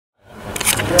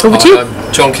Over to you.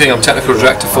 I'm John King, I'm Technical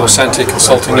Director for Santia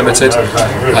Consulting Limited.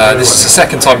 This is the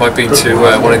second time I've been to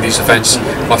one of these events.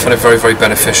 I find it very, very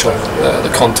beneficial.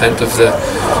 The content of the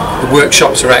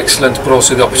workshops are excellent, but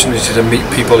also the opportunity to meet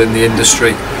people in the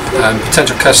industry and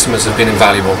potential customers have been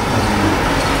invaluable.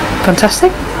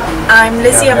 Fantastic. I'm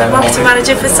Lizzie, I'm the Marketing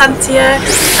Manager for Santia.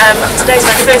 Today's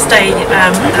my first day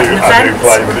at an event.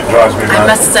 I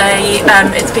must say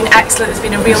it's been excellent, it's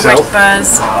been a real great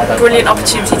buzz, brilliant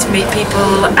opportunity to meet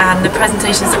people, and the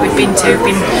presentations that we've been to have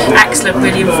been excellent,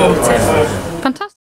 really informative. Fantastic.